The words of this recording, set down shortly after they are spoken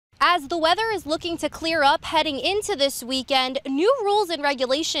As the weather is looking to clear up heading into this weekend, new rules and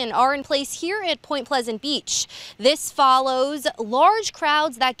regulation are in place here at Point Pleasant Beach. This follows large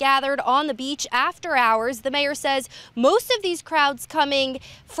crowds that gathered on the beach after hours. The mayor says most of these crowds coming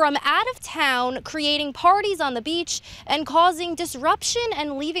from out of town, creating parties on the beach and causing disruption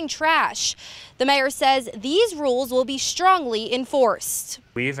and leaving trash. The mayor says these rules will be strongly enforced.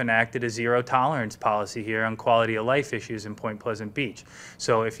 We've enacted a zero tolerance policy here on quality of life issues in Point Pleasant Beach.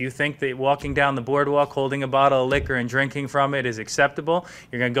 So if you think that walking down the boardwalk holding a bottle of liquor and drinking from it is acceptable,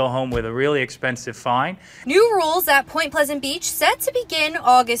 you're going to go home with a really expensive fine. New rules at Point Pleasant Beach set to begin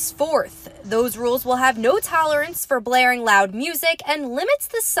August 4th. Those rules will have no tolerance for blaring loud music and limits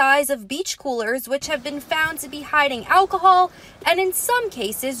the size of beach coolers, which have been found to be hiding alcohol and in some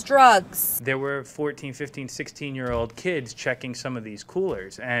cases drugs. There were 14, 15, 16-year-old kids checking some of these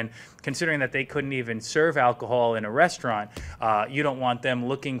coolers, and considering that they couldn't even serve alcohol in a restaurant, you don't want them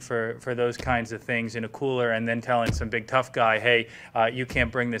looking for those kinds of things in a cooler and then telling some big tough guy, hey, you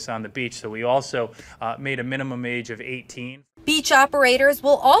can't bring this on the beach. So we also made a minimum age of 18. Beach operators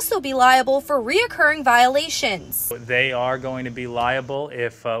will also be liable for reoccurring violations. They are going to be liable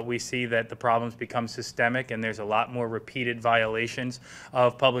if we see that the problems become systemic and there's a lot more repeated violations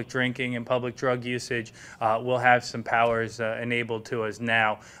of public drinking and public drug usage. We'll have some powers enabled to us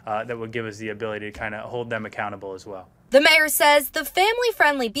now that will give us the ability to kind of hold them accountable as well. The mayor says the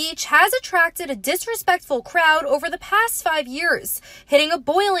family-friendly beach has attracted a disrespectful crowd over the past 5 years, hitting a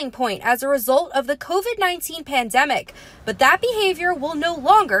boiling point as a result of the COVID-19 pandemic. But that behavior will no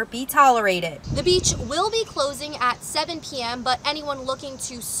longer be tolerated. The beach will be closing at 7 p.m., but anyone looking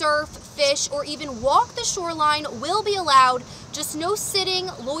to surf, fish, or even walk the shoreline will be allowed, just no sitting,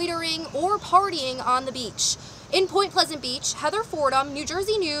 loitering, or partying on the beach. In Point Pleasant Beach, Heather Fordham, New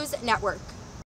Jersey News Network.